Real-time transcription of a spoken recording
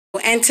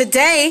and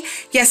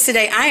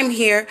yesterday I am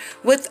here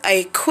with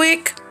a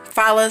quick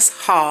Fallas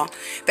haul.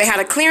 They had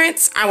a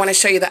clearance. I want to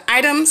show you the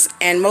items,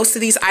 and most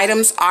of these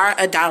items are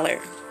 $1.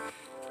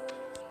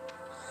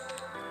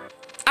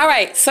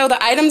 Alright, so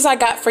the items I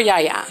got for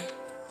Yaya.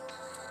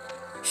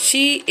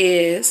 She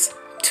is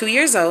 2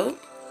 years old.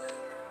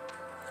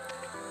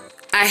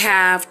 I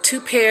have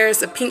 2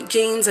 pairs of pink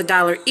jeans,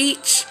 $1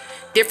 each,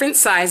 different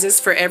sizes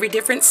for every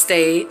different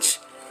stage.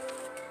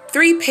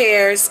 3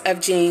 pairs of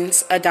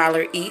jeans,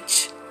 $1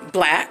 each,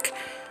 black.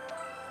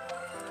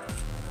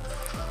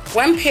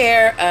 1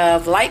 pair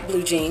of light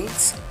blue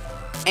jeans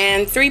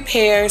and 3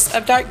 pairs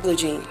of dark blue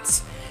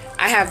jeans.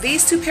 I have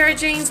these 2 pair of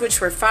jeans,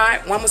 which were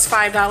one was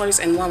 $5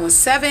 and one was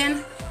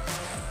 $7.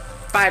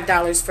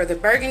 $5 for the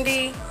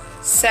burgundy,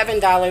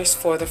 $7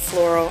 for the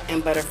floral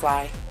and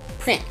butterfly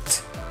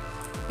print.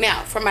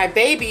 Now, for my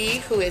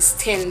baby, who is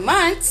 10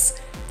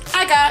 months,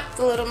 I got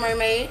the Little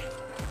Mermaid.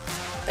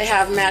 They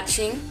have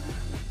matching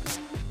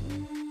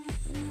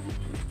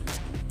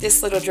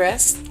this little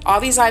dress. All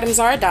these items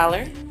are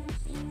 $1.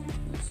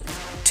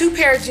 2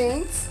 pair of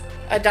jeans,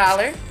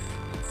 $1.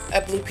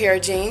 A blue pair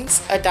of jeans,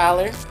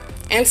 $1.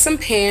 And some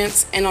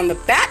pants. And on the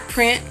back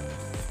print,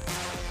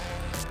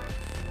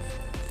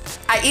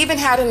 I even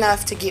had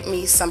enough to get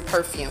me some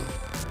perfume.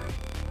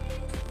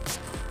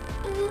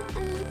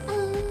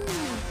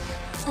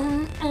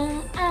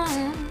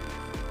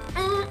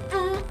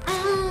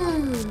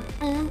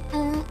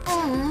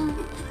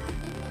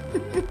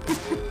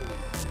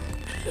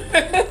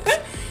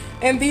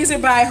 And these are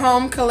by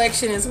Home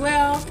Collection as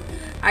well.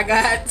 I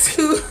got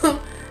two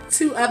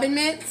oven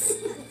mitts.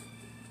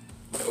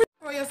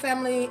 Royal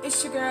family,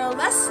 it's your girl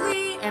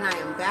Leslie, and I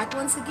am back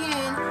once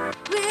again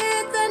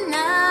with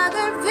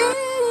another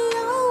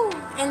video.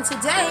 And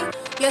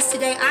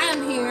yesterday I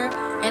am here,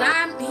 and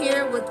I'm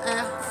here with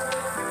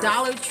a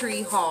Dollar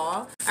Tree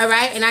haul.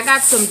 Alright, and I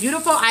got some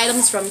beautiful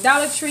items from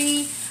Dollar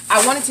Tree.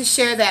 I wanted to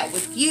share that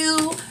with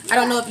you. I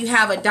don't know if you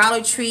have a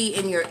Dollar Tree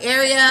in your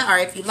area, or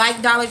if you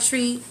like Dollar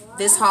Tree,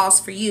 this haul's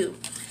for you.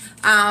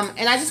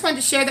 And I just wanted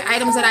to share the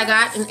items that I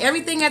got, and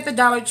everything at the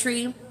Dollar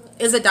Tree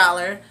is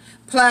 $1,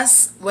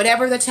 plus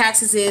whatever the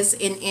taxes is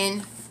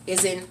in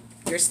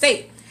your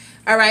state.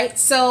 Alright,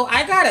 so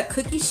I got a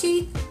cookie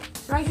sheet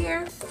right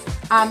here.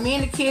 Me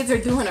and the kids are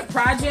doing a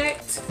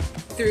project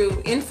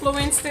through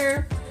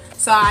Influencer.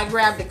 So I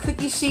grabbed a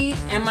cookie sheet,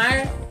 and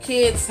my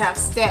kids have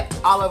stepped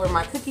all over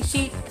my cookie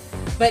sheet,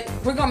 but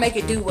we're gonna make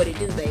it do what it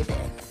do, baby.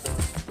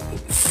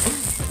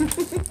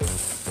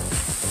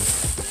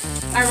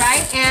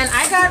 Alright, and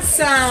I got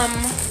some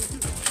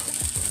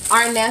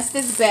Our Nest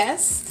is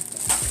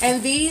Best,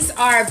 and these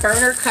are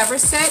burner cover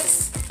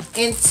sets,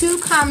 and 2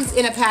 comes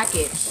in a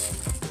package.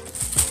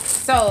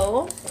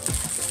 So,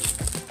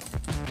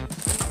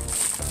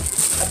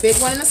 a big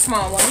one and a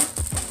small one,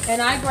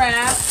 and I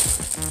grabbed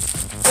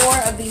 4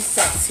 of these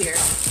sets here.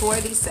 4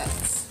 of these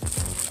sets.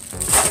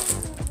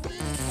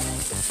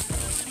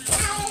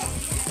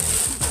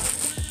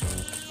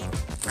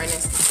 Our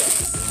Nest is Best.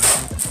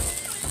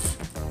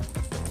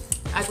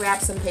 I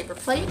grabbed some paper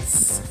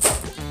plates.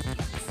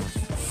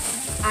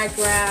 I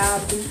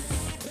grabbed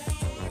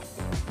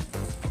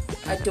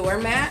a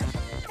doormat.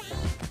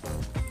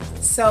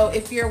 So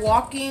if you're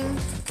walking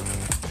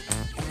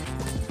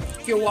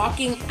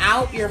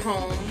out your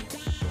home,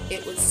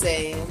 it would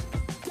say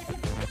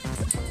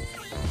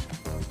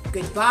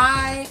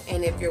goodbye,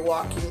 and if you're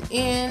walking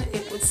in,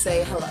 it would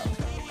say hello.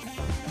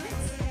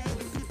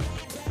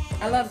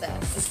 I love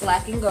that. It's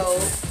black and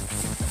gold.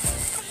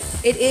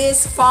 It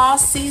is fall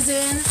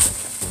season,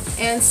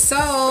 and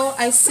so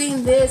I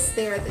seen this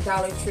there at the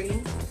Dollar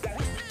Tree.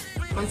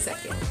 1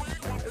 second.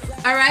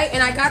 Alright,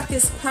 and I got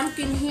this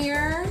pumpkin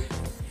here,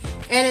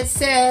 and it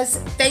says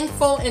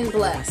thankful and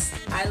blessed.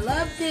 I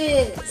love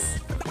this.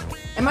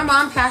 And my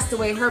mom passed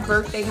away. Her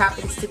birthday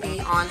happens to be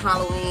on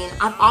Halloween.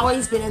 I've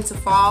always been into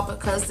fall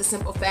because the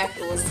simple fact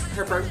it was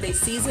her birthday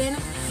season.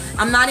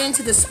 I'm not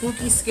into the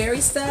spooky, scary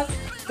stuff,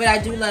 but I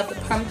do love the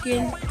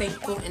pumpkin,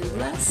 thankful and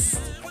blessed.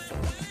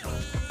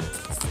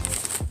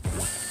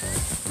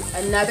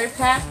 Another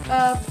pack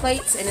of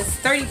plates, and it's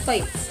 30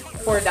 plates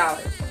for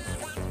 $1.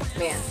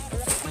 Man,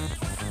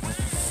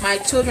 my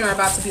children are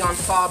about to be on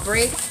fall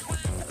break,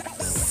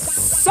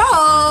 so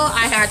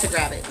I had to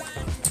grab it.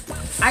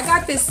 I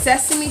got this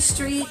Sesame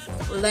Street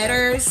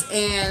letters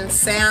and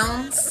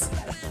sounds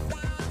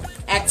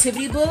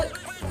activity book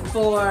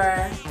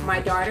for my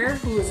daughter,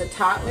 who is a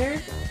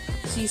toddler.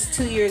 She's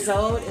 2 years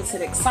old. It's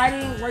an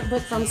exciting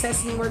workbook from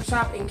Sesame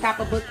Workshop and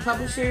Kappa Book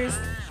Publishers,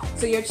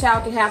 so your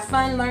child can have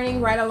fun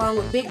learning right along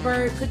with Big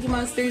Bird, Cookie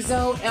Monster,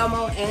 Zoe,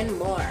 Elmo, and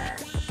more.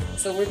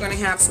 So we're going to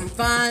have some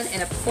fun,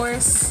 and of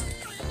course,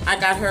 I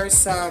got her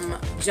some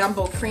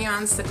jumbo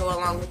crayons to go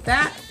along with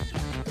that.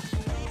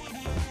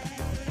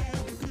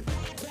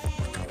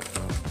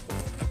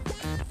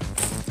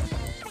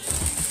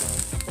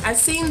 I've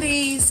seen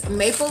these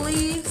maple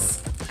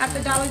leaves at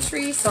the Dollar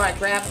Tree, so I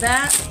grabbed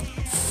that.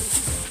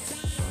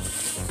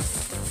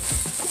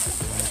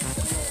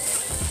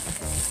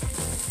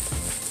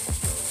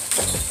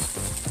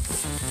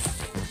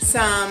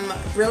 some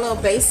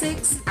Brillo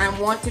Basics. I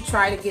want to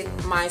try to get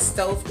my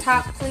stove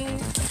top clean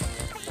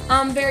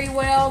very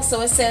well.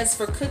 So it says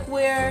for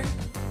cookware,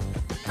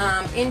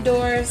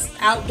 indoors,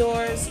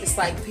 outdoors. It's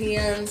like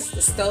pans,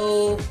 the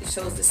stove. It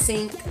shows the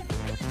sink.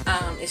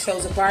 It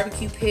shows a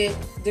barbecue pit,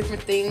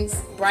 different things,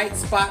 bright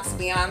spots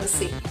beyond the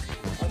sink.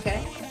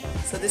 Okay,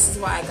 so this is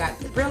why I got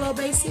the Brillo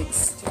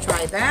Basics to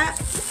try that.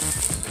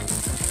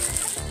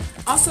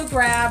 Also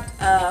grabbed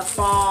a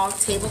fall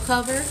table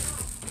cover.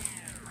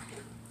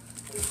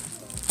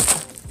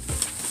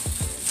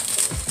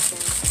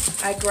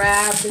 I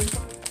grabbed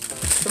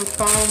some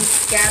foam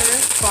scatter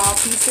fall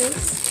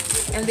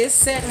pieces, and this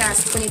set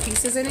has 20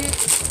 pieces in it.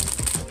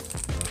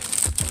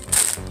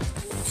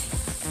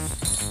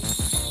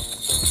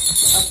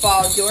 A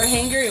fall door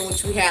hanger, in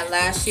which we had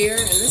last year,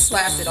 and this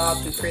lasted all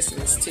through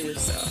Christmas too.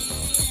 So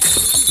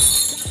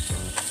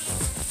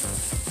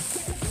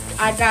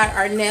I got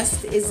our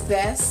Nest is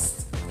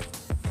Best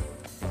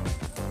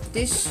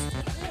dish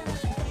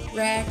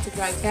rag to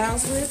dry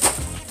towels with.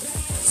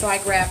 So I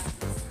grabbed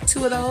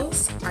 2 of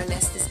those. Our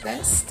Nest is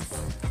Best.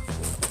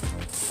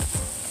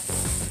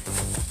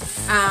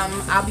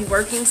 I'll be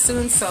working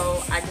soon,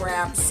 so I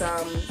grabbed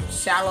some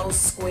shallow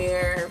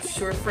square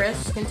Sure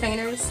Fresh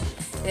containers.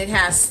 It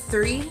has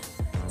 3,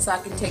 so I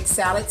can take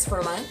salads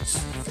for lunch.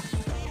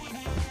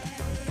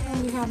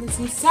 I'll be having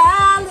some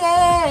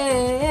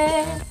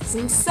salad.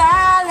 Some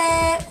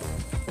salad.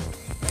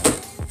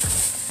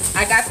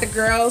 I got the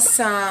girls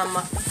some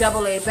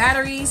AA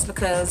batteries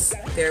because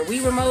they're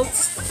Wii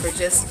remotes for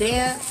Just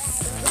Dance.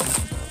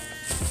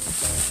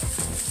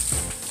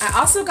 I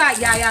also got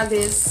Yaya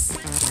this,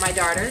 my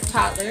daughter,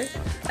 toddler,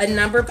 a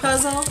number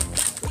puzzle.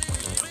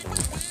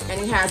 And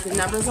it has the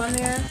numbers on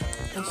there.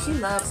 And she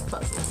loves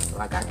puzzles. So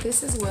I got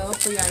this as well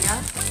for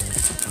Yaya.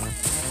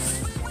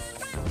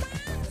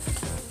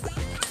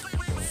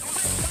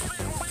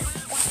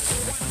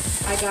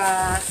 I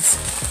got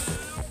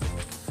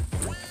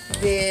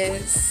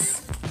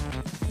this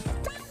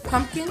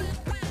pumpkin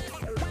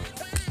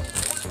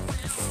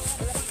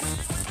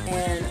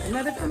and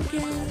another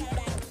pumpkin.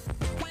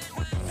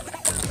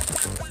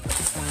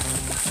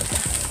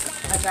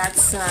 I got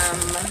some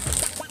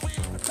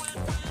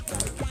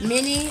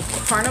mini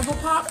carnival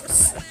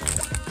pops.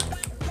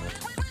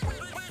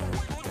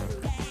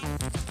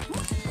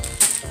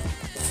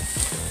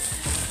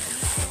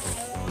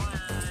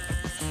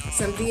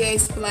 Some VA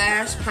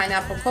Splash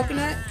pineapple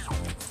coconut.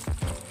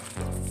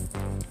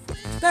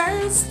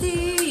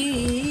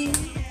 Thirsty.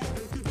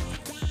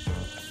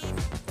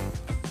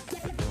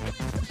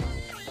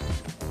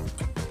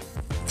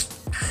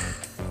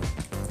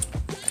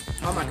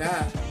 Oh my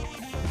God.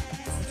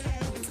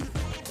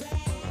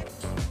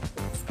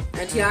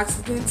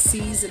 Antioxidants,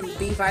 C's, and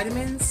B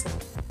vitamins.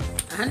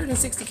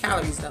 160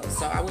 calories though,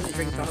 so I wouldn't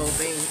drink the whole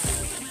thing.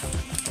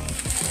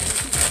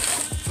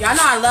 Y'all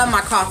know I love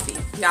my coffee.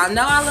 Y'all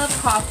know I love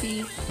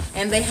coffee.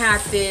 And they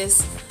had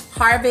this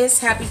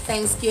Harvest Happy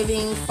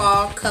Thanksgiving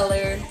Fall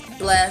Color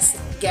Blessed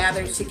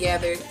Gathered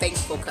Together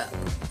Thankful Cup.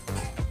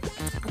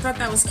 I thought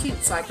that was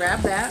cute, so I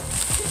grabbed that.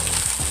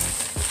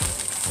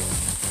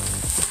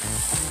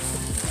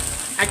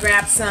 I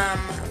grabbed some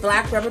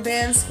black rubber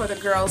bands for the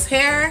girls'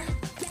 hair.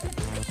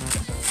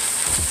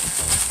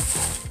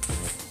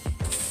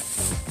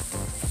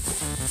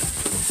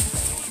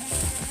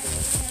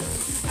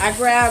 I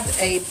grabbed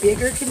a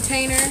bigger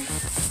container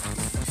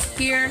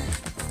here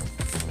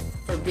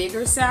for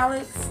bigger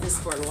salads. This is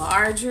for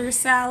larger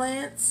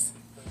salads.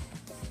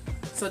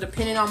 So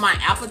depending on my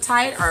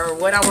appetite or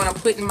what I want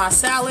to put in my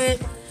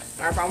salad,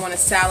 or if I want a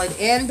salad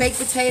and baked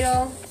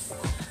potato.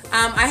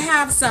 I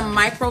have some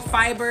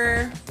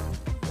microfiber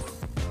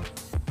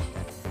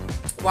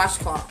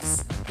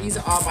washcloths. These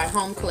are all by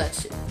Home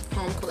Collection.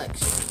 Home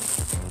Collection.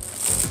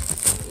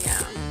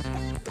 Yeah.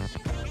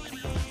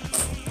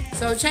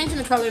 So changing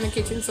the color in the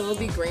kitchen, so it'll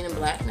be green and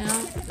black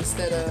now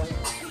instead of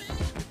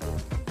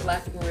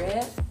black and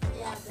red.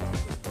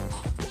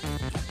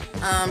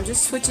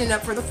 Just switching it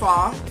up for the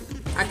fall.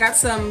 I got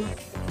some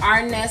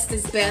Our Nest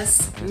is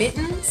Best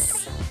mittens.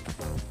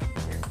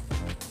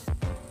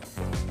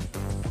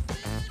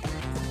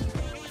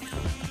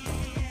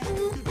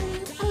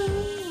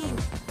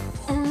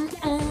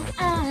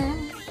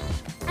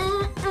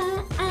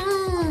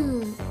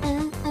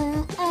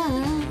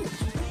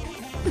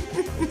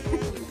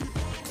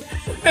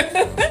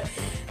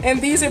 And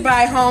these are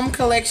by Home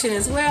Collection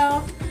as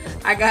well.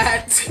 I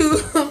got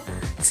two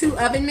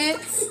oven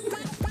mitts.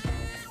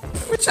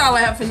 What y'all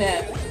laughing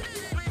at?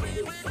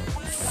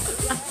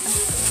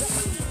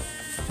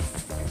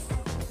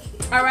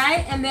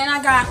 Alright, and then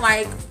I got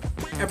like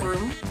a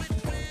broom.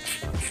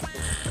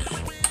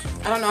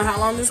 I don't know how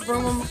long this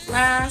broom will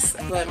last,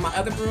 but my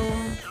other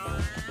broom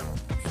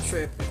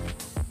tripping.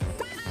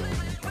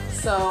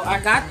 So I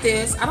got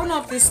this. I don't know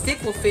if this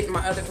stick will fit in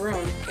my other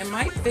broom. It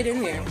might fit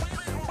in there.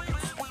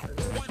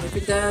 If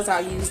it does,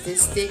 I'll use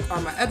this stick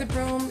on my other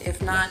broom.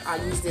 If not,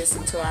 I'll use this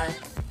until I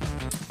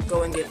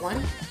go and get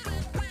one.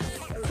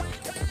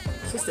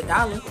 It's just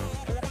 $1.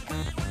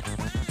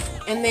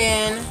 And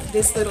then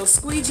this little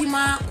squeegee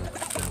mop.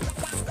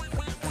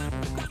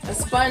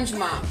 sponge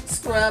mop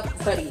scrub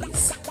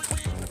buddies.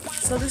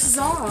 So this is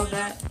all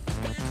that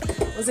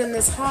was in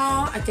this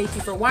haul. I thank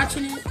you for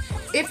watching it.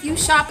 If you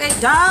shop at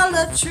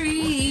Dollar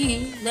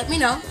Tree, let me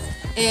know.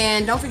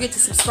 And don't forget to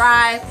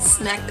subscribe,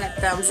 smack that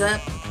thumbs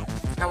up.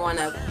 I want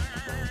to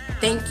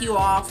thank you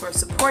all for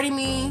supporting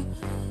me.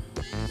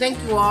 Thank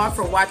you all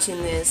for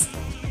watching this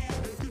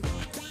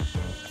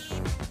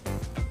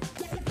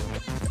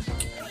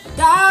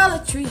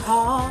Dollar Tree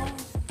haul.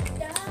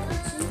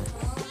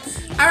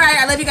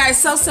 Alright, I love you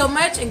guys so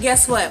much. And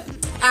guess what?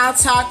 I'll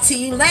talk to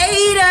you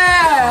later.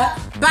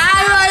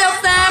 Bye, Royal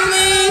Family.